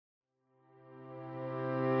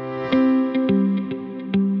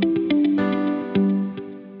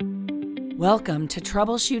Welcome to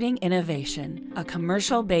Troubleshooting Innovation, a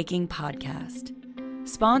commercial baking podcast.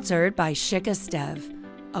 Sponsored by Shikastev,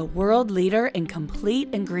 a world leader in complete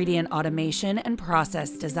ingredient automation and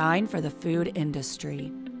process design for the food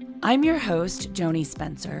industry. I'm your host, Joni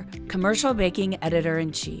Spencer, commercial baking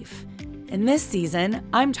editor-in-chief. In this season,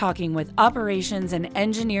 I'm talking with operations and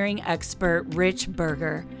engineering expert Rich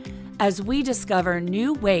Berger as we discover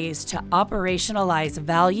new ways to operationalize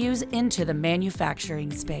values into the manufacturing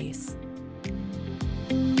space.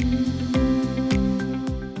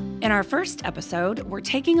 In our first episode, we're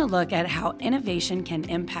taking a look at how innovation can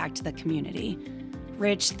impact the community.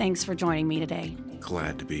 Rich, thanks for joining me today.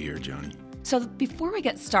 Glad to be here, Joni. So before we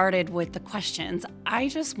get started with the questions, I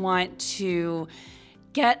just want to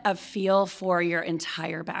get a feel for your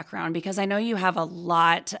entire background because I know you have a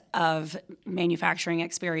lot of manufacturing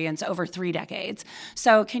experience over 3 decades.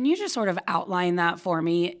 So can you just sort of outline that for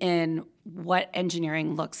me in what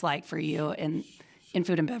engineering looks like for you in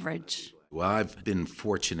food and beverage? Well, I've been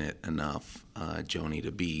fortunate enough, Joni,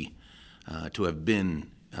 to have been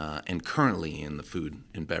and currently in the food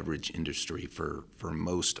and beverage industry for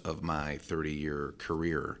most of my 30-year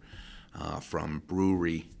career, from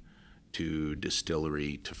brewery to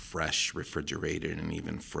distillery to fresh, refrigerated, and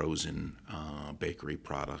even frozen bakery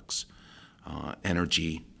products,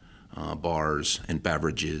 energy, bars, and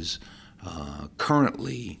beverages.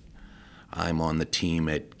 Currently, I'm on the team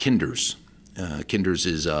at Kinder's. Kinder's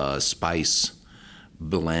is a spice,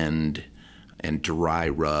 blend, and dry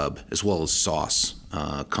rub, as well as sauce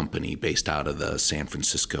company based out of the San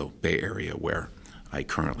Francisco Bay Area where I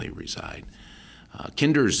currently reside.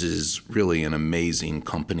 Kinder's is really an amazing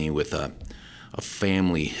company with a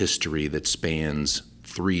family history that spans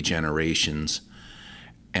 3 generations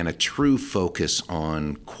and a true focus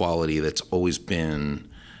on quality that's always been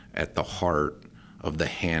at the heart of the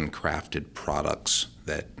handcrafted products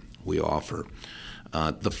that we offer.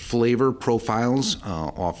 The flavor profiles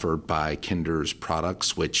offered by Kinder's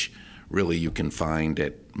products, which really you can find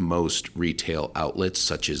at most retail outlets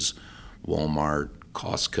such as Walmart,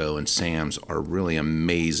 Costco, and Sam's, are really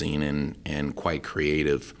amazing and quite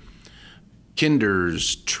creative.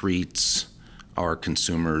 Kinder's treats our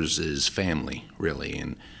consumers as family, really,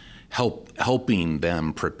 and helping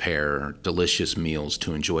them prepare delicious meals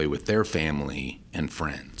to enjoy with their family and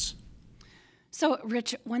friends. So,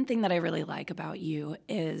 Rich, one thing that I really like about you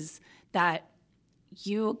is that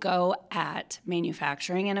you go at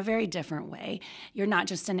manufacturing in a very different way. You're not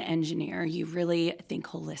just an engineer. You really think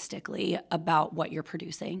holistically about what you're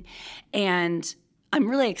producing. And I'm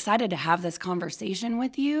really excited to have this conversation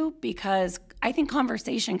with you because I think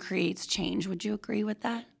conversation creates change. Would you agree with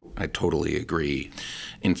that? I totally agree.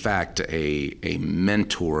 In fact, a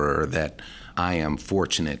mentor that I am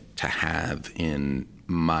fortunate to have in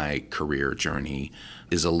my career journey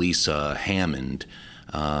is Elisa Hammond.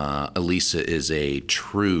 Elisa is a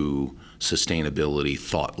true sustainability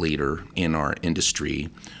thought leader in our industry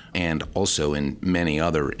and also in many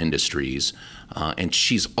other industries. And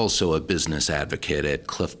she's also a business advocate at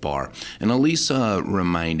Cliff Bar. And Elisa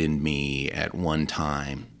reminded me at one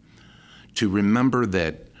time to remember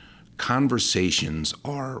that conversations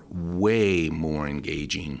are way more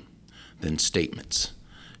engaging than statements.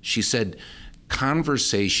 She said,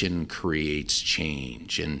 conversation creates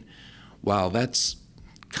change. And while that's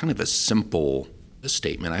kind of a simple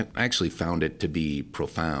statement, I actually found it to be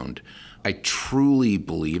profound. I truly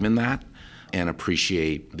believe in that and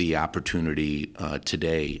appreciate the opportunity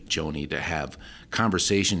today, Joni, to have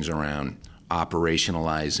conversations around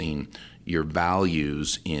operationalizing your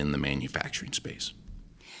values in the manufacturing space.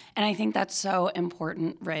 And I think that's so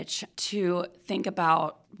important, Rich, to think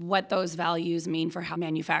about what those values mean for how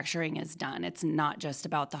manufacturing is done. It's not just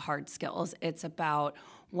about the hard skills. It's about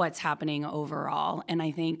what's happening overall. And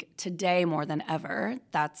I think today more than ever,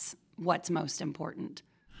 that's what's most important.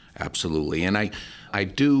 Absolutely. And I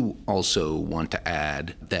do also want to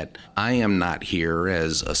add that I am not here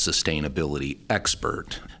as a sustainability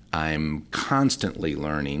expert. I'm constantly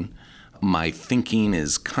learning. My thinking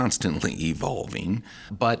is constantly evolving,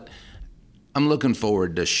 but I'm looking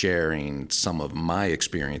forward to sharing some of my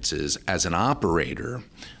experiences as an operator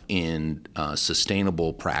in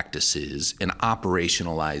sustainable practices and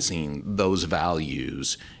operationalizing those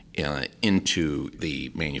values into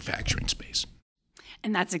the manufacturing space.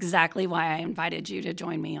 And that's exactly why I invited you to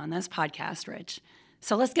join me on this podcast, Rich.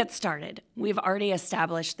 So let's get started. We've already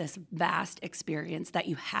established this vast experience that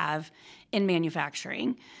you have in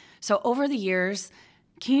manufacturing. So over the years,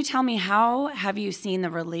 Can you tell me, how have you seen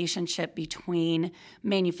the relationship between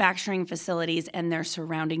manufacturing facilities and their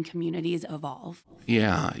surrounding communities evolve?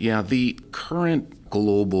 Yeah. The current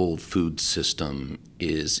global food system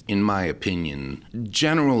is, in my opinion,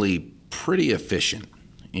 generally pretty efficient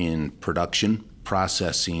in production,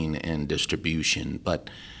 processing, and distribution.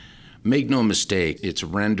 But make no mistake, it's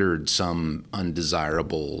rendered some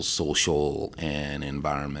undesirable social and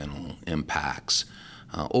environmental impacts.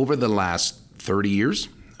 Over the last 30 years,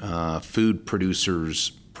 food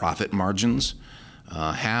producers' profit margins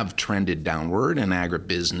have trended downward, and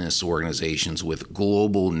agribusiness organizations with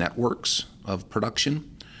global networks of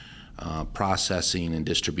production, processing, and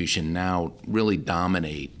distribution now really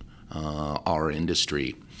dominate our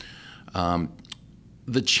industry.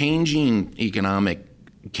 The changing economic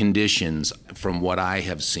conditions, from what I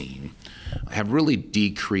have seen, have really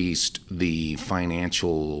decreased the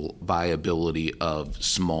financial viability of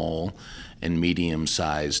small and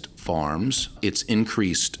medium-sized farms. It's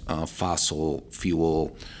increased fossil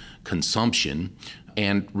fuel consumption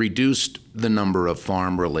and reduced the number of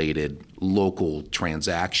farm-related local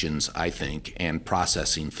transactions, I think, and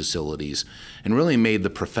processing facilities, and really made the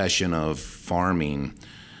profession of farming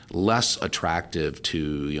less attractive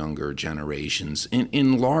to younger generations.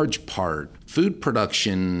 In large part, food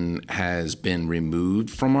production has been removed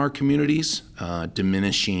from our communities,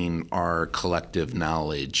 diminishing our collective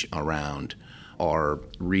knowledge around our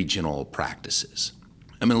regional practices.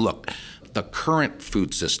 I mean, look, the current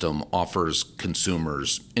food system offers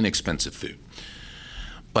consumers inexpensive food.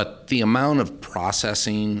 But the amount of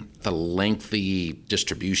processing, the lengthy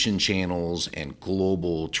distribution channels, and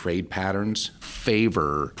global trade patterns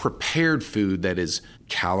favor prepared food that is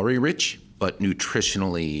calorie-rich but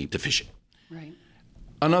nutritionally deficient. Right.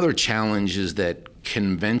 Another challenge is that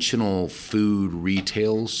conventional food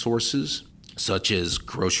retail sources, such as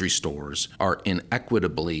grocery stores, are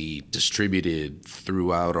inequitably distributed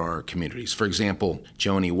throughout our communities. For example,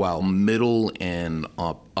 Joni, while middle and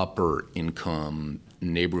upper income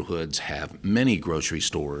neighborhoods have many grocery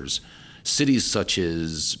stores, cities such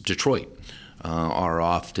as Detroit are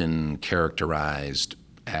often characterized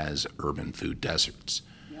as urban food deserts.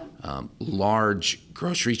 Yep. Large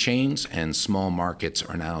grocery chains and small markets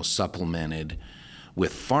are now supplemented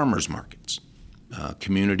with farmers markets,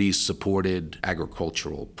 community-supported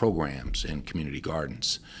agricultural programs, and community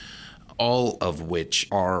gardens, all of which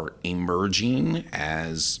are emerging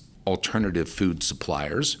as alternative food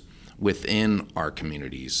suppliers within our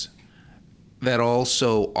communities that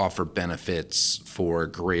also offer benefits for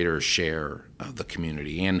a greater share of the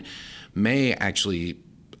community and may actually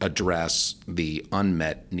address the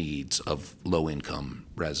unmet needs of low-income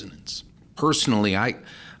residents. Personally,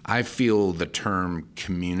 I feel the term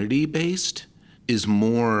community-based is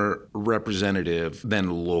more representative than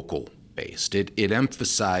local-based. It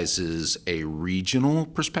emphasizes a regional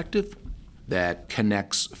perspective that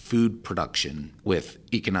connects food production with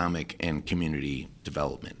economic and community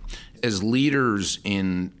development. As leaders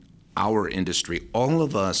in our industry, all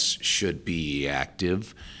of us should be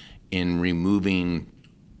active in removing,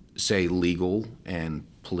 say, legal and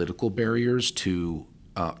political barriers to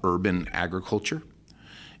urban agriculture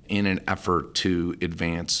in an effort to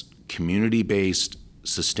advance community-based,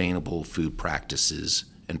 sustainable food practices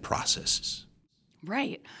and processes.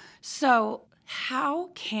 Right. So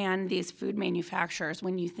how can these food manufacturers,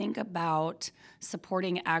 when you think about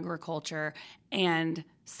supporting agriculture and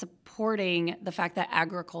supporting the fact that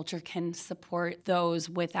agriculture can support those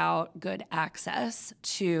without good access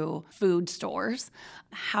to food stores,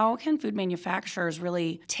 how can food manufacturers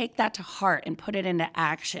really take that to heart and put it into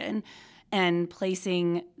action and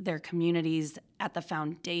placing their communities at the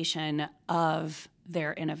foundation of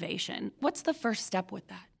their innovation? What's the first step with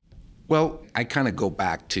that? Well, I kind of go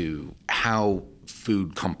back to how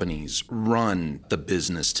food companies run the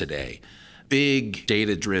business today. Big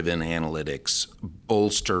data-driven analytics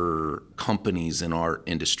bolster companies in our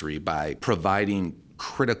industry by providing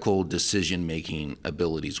critical decision-making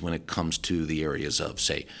abilities when it comes to the areas of,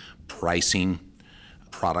 say, pricing,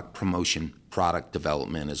 product promotion, product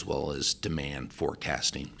development, as well as demand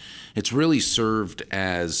forecasting. It's really served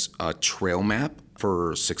as a trail map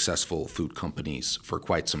for successful food companies for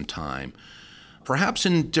quite some time, perhaps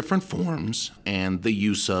in different forms and the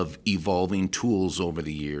use of evolving tools over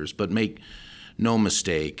the years. But make no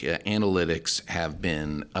mistake, analytics have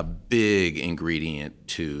been a big ingredient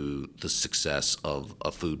to the success of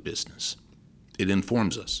a food business. It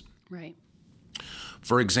informs us. Right.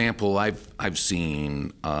 For example, I've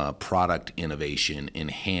seen product innovation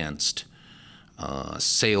enhanced,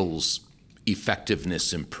 sales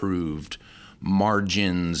effectiveness improved,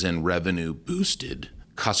 margins and revenue boosted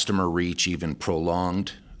customer reach even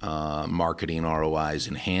prolonged, marketing ROIs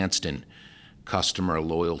enhanced, and customer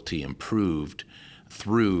loyalty improved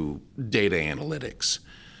through data analytics.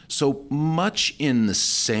 So much in the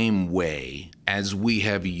same way as we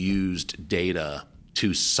have used data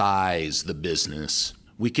to size the business,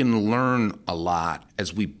 we can learn a lot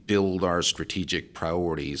as we build our strategic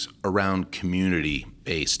priorities around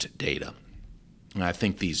community-based data. And I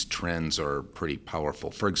think these trends are pretty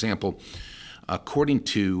powerful. For example, according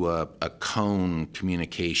to a Cone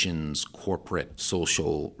Communications corporate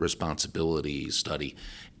social responsibility study,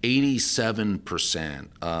 87%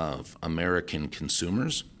 of American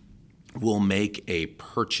consumers will make a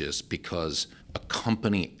purchase because a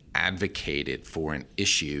company advocated for an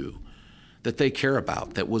issue that they care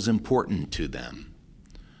about, that was important to them.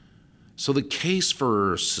 So the case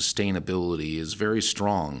for sustainability is very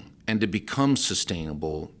strong, and to become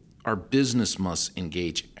sustainable, our business must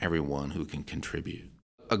engage everyone who can contribute.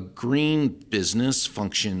 A green business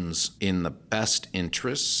functions in the best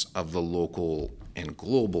interests of the local and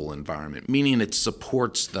global environment, meaning it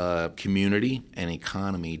supports the community and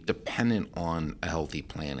economy dependent on a healthy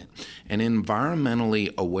planet. An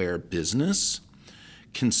environmentally aware business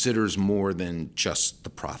considers more than just the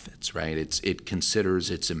profits, right? It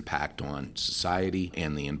considers its impact on society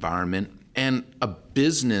and the environment. And a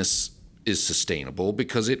business is sustainable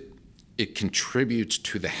because it contributes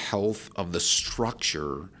to the health of the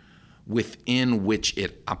structure within which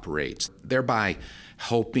it operates, thereby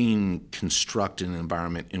helping construct an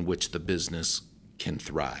environment in which the business can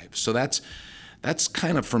thrive. So that's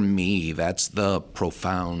kind of, for me, that's the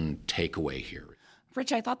profound takeaway here.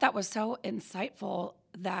 Rich, I thought that was so insightful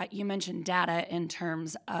that you mentioned data in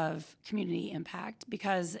terms of community impact,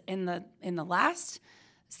 because in the last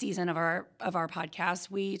season of our podcast,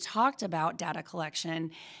 we talked about data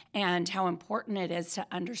collection and how important it is to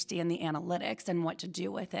understand the analytics and what to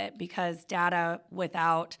do with it, because data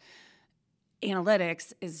without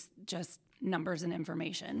analytics is just numbers and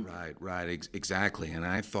information. Right, exactly. And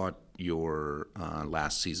I thought your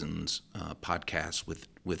last season's podcast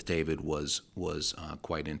with David was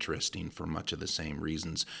quite interesting for much of the same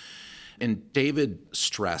reasons. And David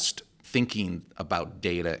stressed thinking about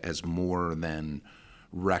data as more than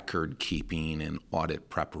record keeping and audit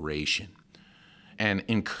preparation, and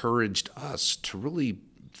encouraged us to really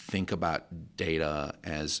think about data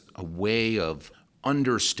as a way of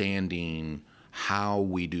understanding how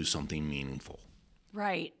we do something meaningful.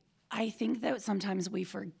 Right. I think that sometimes we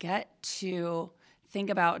forget to think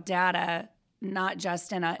about data not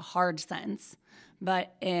just in a hard sense,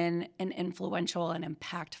 but in an influential and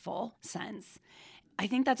impactful sense. I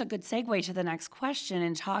think that's a good segue to the next question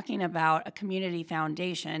in talking about a community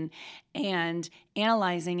foundation and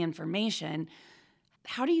analyzing information.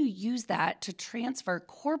 How do you use that to transfer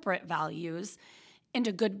corporate values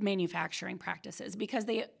into good manufacturing practices? Because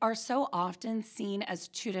they are so often seen as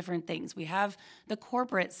two different things. We have the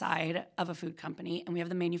corporate side of a food company and we have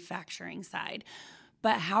the manufacturing side.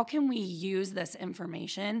 But how can we use this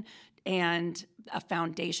information and a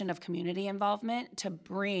foundation of community involvement to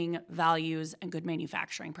bring values and good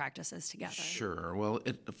manufacturing practices together? Sure. Well,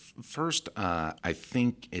 first, I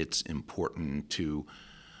think it's important to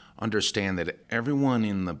understand that everyone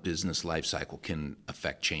in the business life cycle can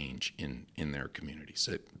affect change in their communities.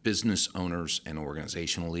 So business owners and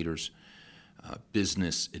organizational leaders,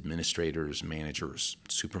 business administrators, managers,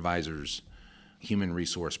 supervisors, human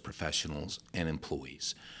resource professionals, and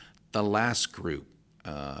employees. The last group,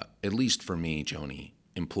 at least for me, Joni,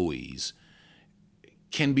 employees,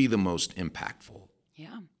 can be the most impactful.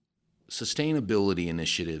 Yeah. Sustainability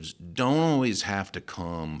initiatives don't always have to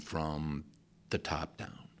come from the top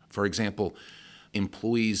down. For example,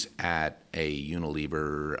 employees at a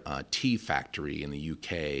Unilever tea factory in the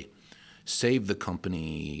UK saved the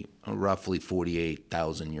company roughly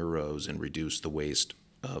 48,000 euros and reduced the waste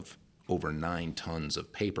of over 9 tons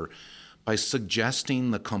of paper by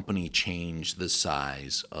suggesting the company change the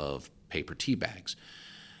size of paper tea bags.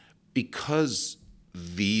 Because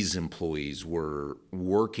these employees were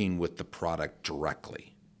working with the product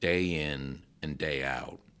directly, day in and day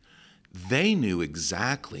out, they knew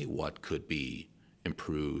exactly what could be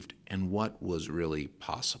improved and what was really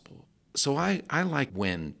possible. So I like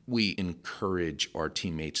when we encourage our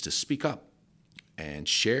teammates to speak up and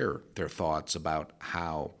share their thoughts about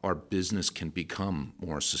how our business can become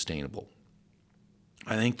more sustainable.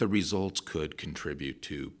 I think the results could contribute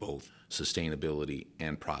to both sustainability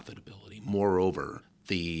and profitability. Moreover,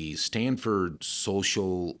 the Stanford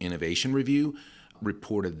Social Innovation Review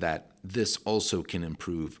reported that this also can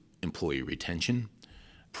improve employee retention,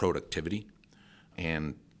 productivity,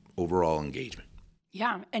 and overall engagement.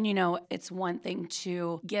 Yeah. And it's one thing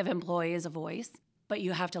to give employees a voice, but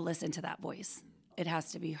you have to listen to that voice. It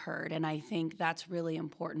has to be heard. And I think that's really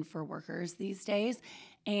important for workers these days.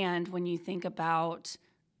 And when you think about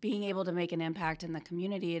being able to make an impact in the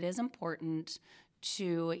community, it is important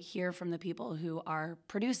to hear from the people who are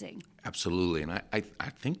producing. Absolutely. And I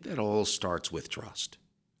think that all starts with trust.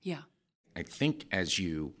 Yeah. I think as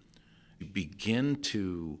you begin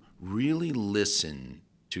to really listen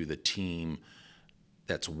to the team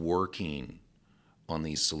that's working on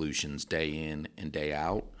these solutions day in and day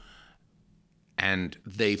out, and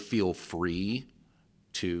they feel free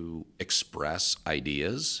to express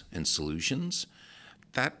ideas and solutions,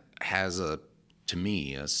 that has to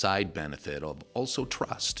me, a side benefit of also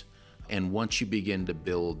trust. And once you begin to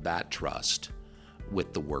build that trust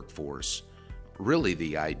with the workforce, really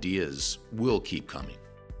the ideas will keep coming.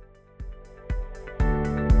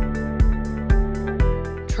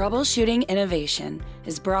 Troubleshooting Innovation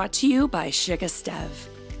is brought to you by ShigaStev.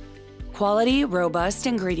 Quality, robust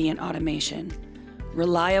ingredient automation.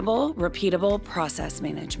 Reliable, repeatable process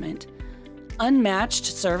management. Unmatched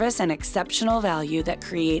service and exceptional value that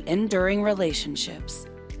create enduring relationships.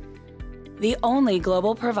 The only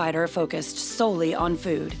global provider focused solely on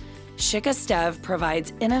food, ShigaStev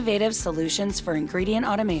provides innovative solutions for ingredient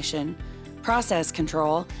automation, process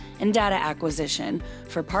control, and data acquisition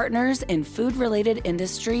for partners in food-related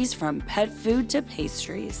industries from pet food to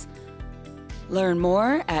pastries. Learn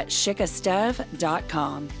more at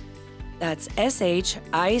shikastev.com. That's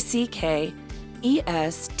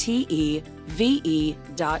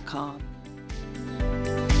ShickEsteve.com.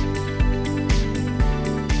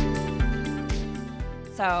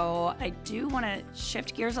 So I do want to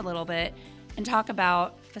shift gears a little bit and talk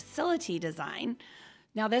about facility design.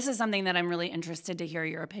 Now, this is something that I'm really interested to hear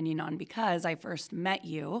your opinion on because I first met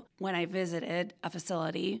you when I visited a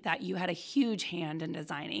facility that you had a huge hand in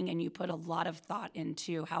designing and you put a lot of thought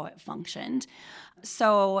into how it functioned.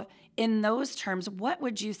 So in those terms, what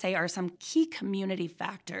would you say are some key community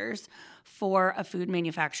factors for a food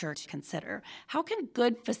manufacturer to consider? How can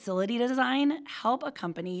good facility design help a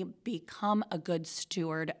company become a good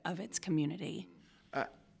steward of its community?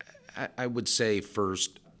 I would say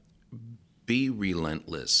first, be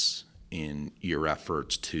relentless in your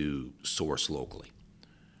efforts to source locally.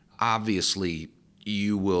 Obviously,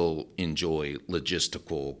 you will enjoy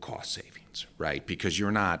logistical cost savings, right? Because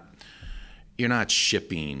you're not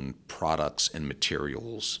shipping products and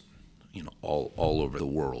materials, all over the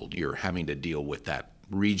world. You're having to deal with that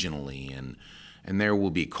regionally, and there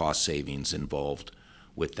will be cost savings involved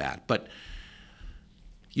with that. But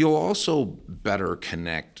you'll also better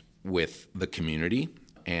connect with the community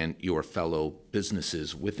and your fellow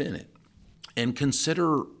businesses within it. And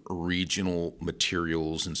consider regional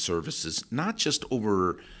materials and services, not just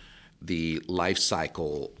over the life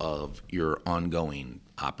cycle of your ongoing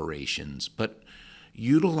operations, but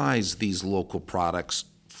utilize these local products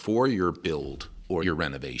for your build or your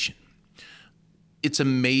renovation. It's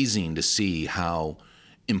amazing to see how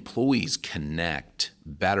employees connect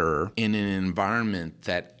better in an environment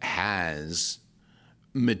that has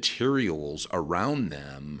materials around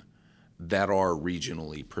them that are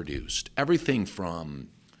regionally produced. Everything from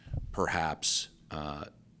perhaps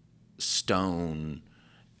stone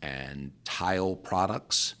and tile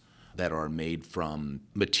products that are made from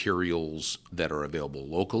materials that are available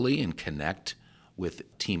locally and connect with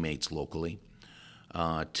teammates locally,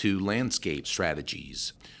 to landscape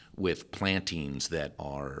strategies with plantings that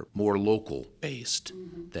are more local based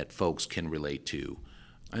that folks can relate to.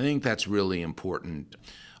 I think that's really important.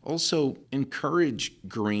 Also, encourage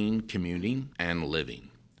green commuting and living.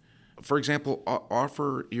 For example,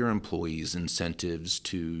 offer your employees incentives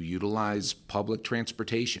to utilize public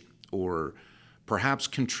transportation or perhaps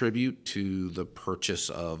contribute to the purchase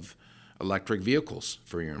of electric vehicles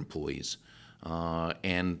for your employees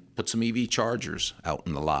and put some EV chargers out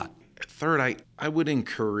in the lot. Third, I would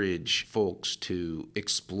encourage folks to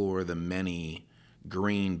explore the many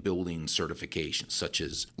green building certifications such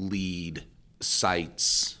as LEED,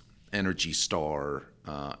 CITES, Energy Star,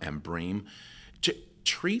 and BREEAM.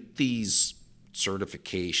 Treat these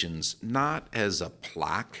certifications not as a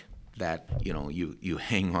plaque that you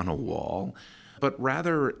hang on a wall, but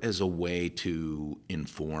rather as a way to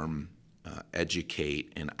inform,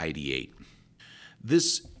 educate, and ideate.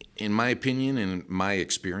 This, in my opinion and my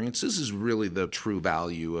experience, this is really the true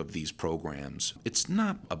value of these programs. It's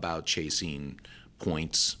not about chasing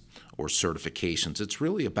points or certifications. It's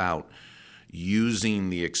really about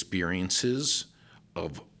using the experiences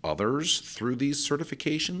of others through these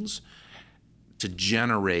certifications to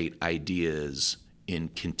generate ideas in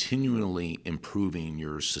continually improving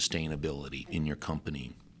your sustainability in your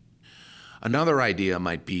company. Another idea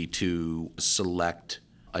might be to select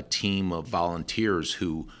a team of volunteers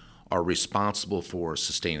who are responsible for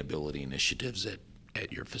sustainability initiatives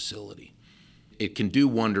at your facility. It can do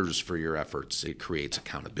wonders for your efforts. It creates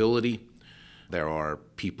accountability. There are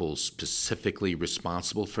people specifically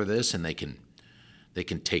responsible for this, and they can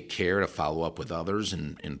take care to follow up with others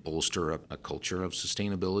and bolster a culture of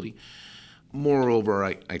sustainability. Moreover,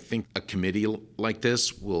 I think a committee like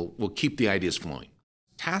this will keep the ideas flowing.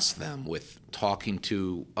 Task them with talking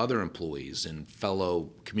to other employees and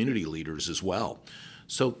fellow community leaders as well.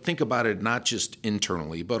 So think about it not just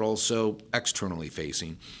internally, but also externally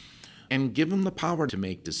facing, and give them the power to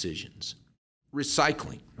make decisions.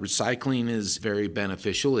 Recycling. Recycling is very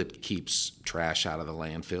beneficial. It keeps trash out of the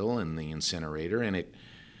landfill and the incinerator, and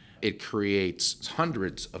it creates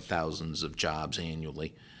hundreds of thousands of jobs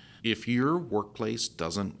annually. If your workplace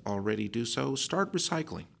doesn't already do so, start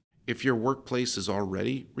recycling. If your workplace is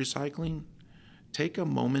already recycling, take a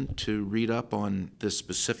moment to read up on the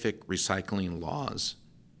specific recycling laws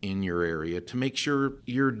in your area to make sure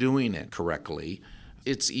you're doing it correctly.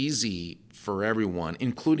 It's easy for everyone,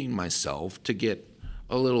 including myself, to get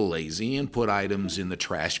a little lazy and put items in the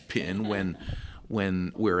trash bin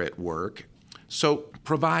when we're at work. So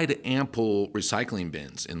provide ample recycling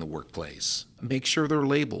bins in the workplace. Make sure they're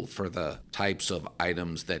labeled for the types of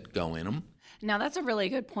items that go in them. Now, that's a really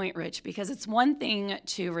good point, Rich, because it's one thing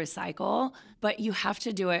to recycle, but you have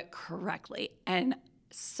to do it correctly. And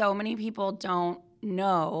so many people don't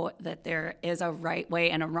know that there is a right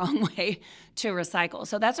way and a wrong way to recycle.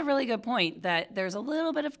 So that's a really good point, that there's a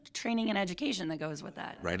little bit of training and education that goes with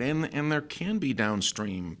that. Right, and there can be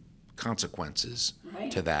downstream consequences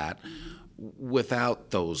to that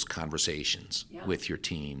without those conversations with your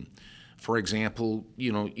team. For example,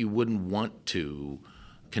 you wouldn't want to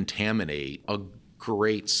contaminate a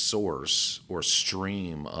great source or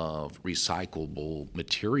stream of recyclable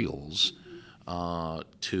materials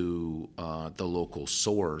to the local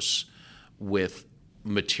source with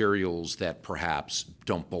materials that perhaps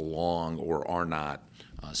don't belong or are not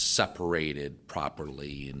separated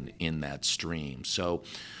properly in that stream. So,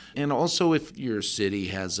 and also if your city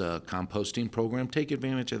has a composting program, take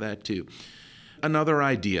advantage of that too. Another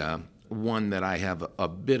idea, one that I have a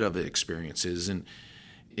bit of experience is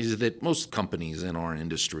that most companies in our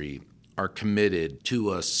industry are committed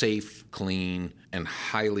to a safe, clean, and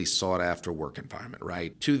highly sought-after work environment,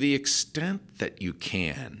 right? To the extent that you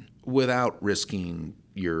can, without risking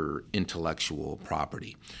your intellectual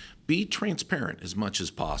property. Be transparent as much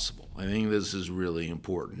as possible. I think this is really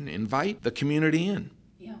important. Invite the community in.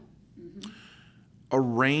 Yeah. Mm-hmm.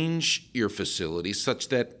 Arrange your facility such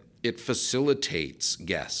that it facilitates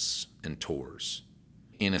guests and tours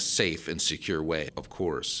in a safe and secure way, of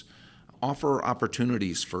course. Offer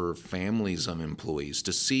opportunities for families of employees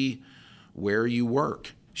to see where you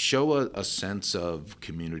work. Show a sense of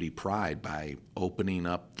community pride by opening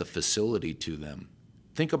up the facility to them.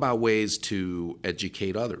 Think about ways to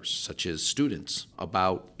educate others, such as students,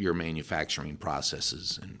 about your manufacturing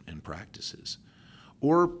processes and practices.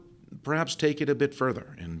 Or perhaps take it a bit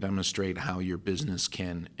further and demonstrate how your business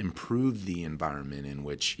can improve the environment in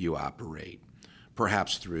which you operate,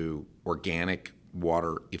 perhaps through organic,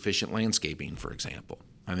 water-efficient landscaping, for example.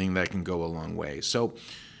 I think that can go a long way. So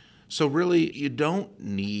really, you don't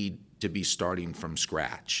need to be starting from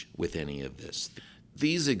scratch with any of this.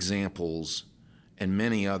 These examples and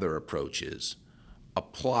many other approaches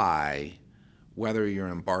apply whether you're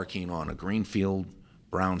embarking on a greenfield,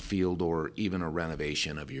 brownfield, or even a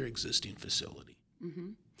renovation of your existing facility. Mm-hmm.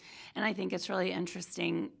 And I think it's really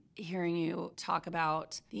interesting hearing you talk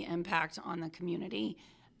about the impact on the community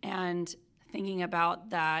and thinking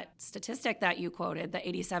about that statistic that you quoted, that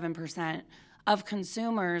 87% of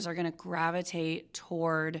consumers are going to gravitate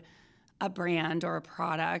toward a brand or a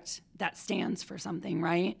product that stands for something,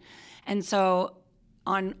 right? And so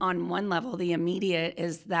on one level, the immediate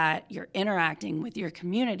is that you're interacting with your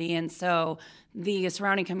community. And so the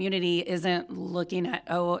surrounding community isn't looking at,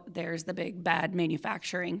 oh, there's the big bad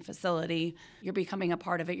manufacturing facility. You're becoming a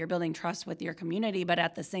part of it. You're building trust with your community. But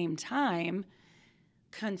at the same time,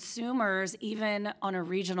 consumers, even on a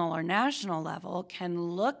regional or national level, can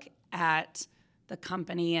look at the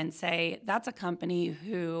company and say, that's a company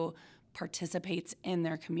who participates in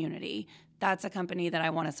their community. That's a company that I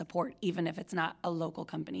want to support, even if it's not a local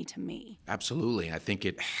company to me. Absolutely. I think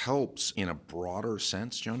it helps in a broader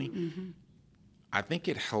sense, Joni. Mm-hmm. I think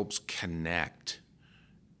it helps connect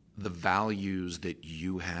the values that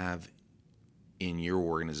you have in your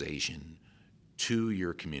organization to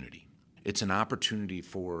your community. It's an opportunity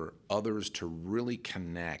for others to really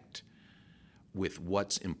connect with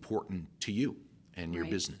what's important to you and your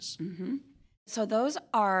business. Mm-hmm. So those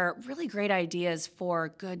are really great ideas for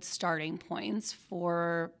good starting points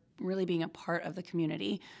for really being a part of the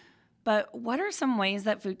community. But what are some ways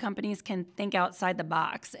that food companies can think outside the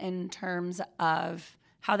box in terms of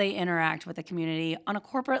how they interact with the community on a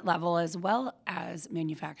corporate level as well as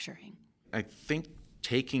manufacturing? I think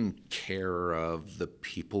taking care of the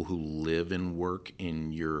people who live and work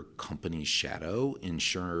in your company's shadow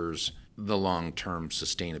ensures the long-term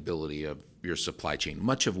sustainability of your supply chain,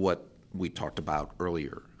 much of what we talked about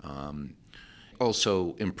earlier.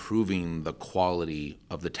 Also improving the quality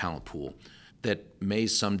of the talent pool that may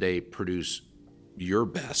someday produce your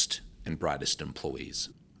best and brightest employees.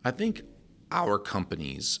 I think our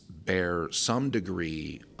companies bear some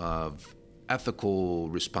degree of ethical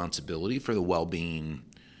responsibility for the well-being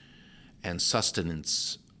and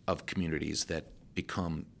sustenance of communities that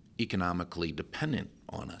become economically dependent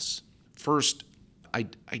on us. First,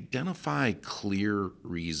 identify clear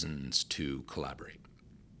reasons to collaborate.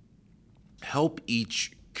 Help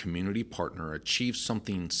each community partner achieve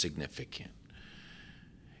something significant.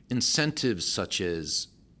 Incentives such as,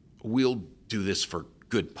 we'll do this for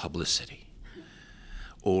good publicity,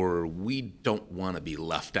 or we don't want to be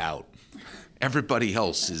left out. Everybody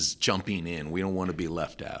else is jumping in. We don't want to be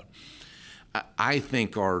left out. I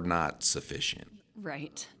think are not sufficient.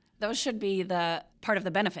 Right. Those should be the part of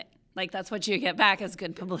the benefit. Like, that's what you get back as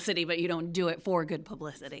good publicity, but you don't do it for good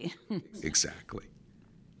publicity. Exactly.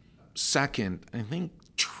 Second, I think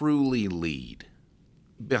truly lead.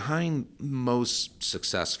 Behind most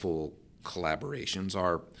successful collaborations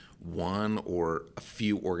are one or a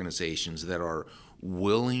few organizations that are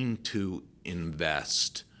willing to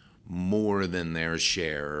invest more than their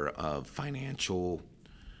share of financial,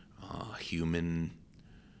 human,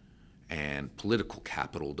 and political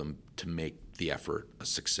capital to make the effort a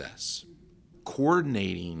success.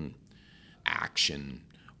 Coordinating action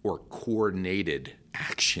or coordinated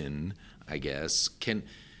action, I guess, can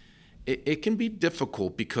be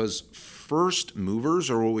difficult because first movers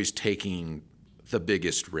are always taking the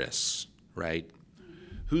biggest risks, right?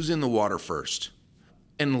 Who's in the water first?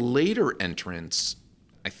 And later entrants,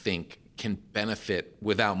 I think, can benefit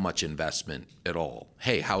without much investment at all.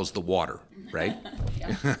 Hey, how's the water, right?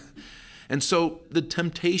 And so the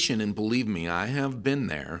temptation, and believe me, I have been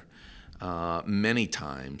there many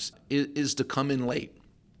times, is to come in late.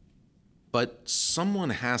 But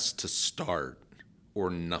someone has to start or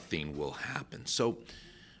nothing will happen. So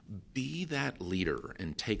be that leader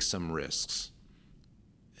and take some risks.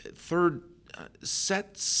 Third,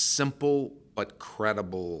 set simple but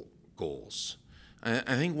credible goals.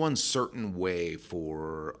 I think one certain way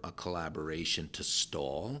for a collaboration to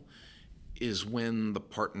stall is when the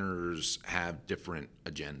partners have different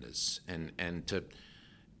agendas, and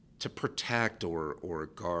to protect or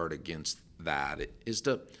guard against that is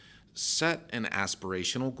to set an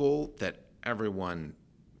aspirational goal that everyone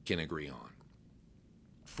can agree on.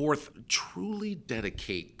 Fourth, truly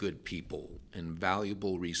dedicate good people and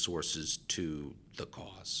valuable resources to the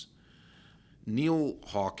cause. Neil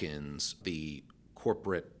Hawkins, the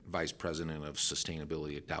corporate vice president of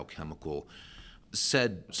sustainability at Dow Chemical,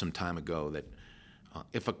 said some time ago that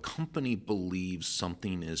if a company believes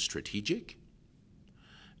something is strategic,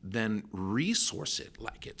 then resource it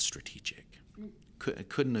like it's strategic.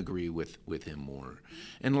 Couldn't agree with him more.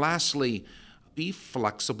 And lastly, be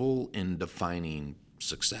flexible in defining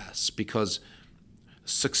success, because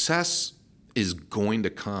success is going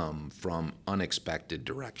to come from unexpected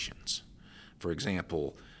directions. For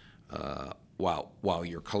example, while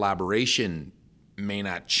your collaboration may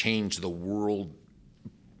not change the world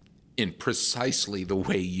in precisely the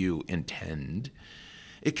way you intend,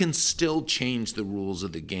 it can still change the rules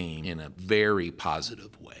of the game in a very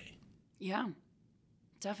positive way. Yeah,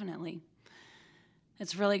 definitely.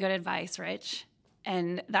 It's really good advice, Rich.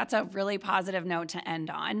 And that's a really positive note to end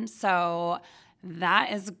on. So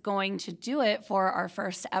that is going to do it for our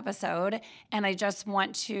first episode. And I just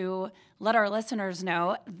want to let our listeners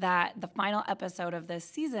know that the final episode of this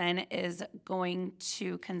season is going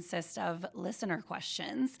to consist of listener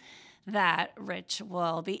questions that Rich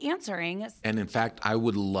will be answering. And in fact, I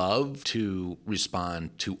would love to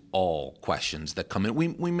respond to all questions that come in.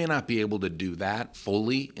 We may not be able to do that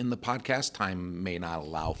fully in the podcast. Time may not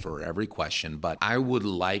allow for every question, but I would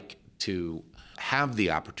like to have the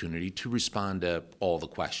opportunity to respond to all the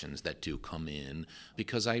questions that do come in,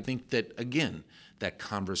 because I think that, again, that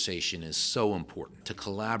conversation is so important to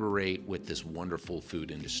collaborate with this wonderful food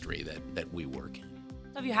industry that we work in.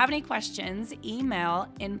 So if you have any questions, email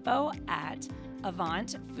info at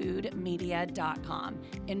avantfoodmedia.com.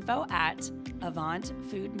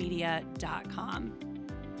 info@avantfoodmedia.com.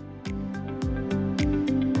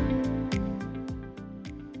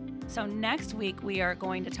 So next week, we are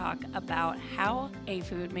going to talk about how a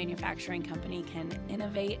food manufacturing company can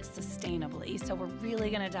innovate sustainably. So we're really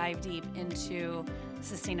going to dive deep into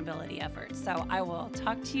sustainability efforts. So I will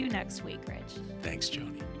talk to you next week, Rich. Thanks,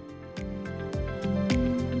 Joni.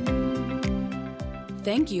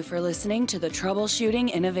 Thank you for listening to the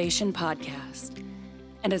Troubleshooting Innovation Podcast.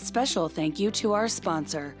 And a special thank you to our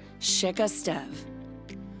sponsor, ShikaStev.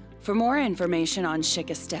 For more information on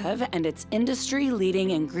ShikaStev and its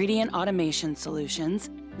industry-leading ingredient automation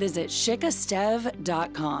solutions, visit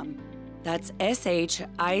shikasteve.com. That's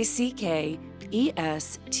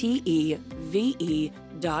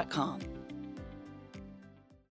ShikastEve.com.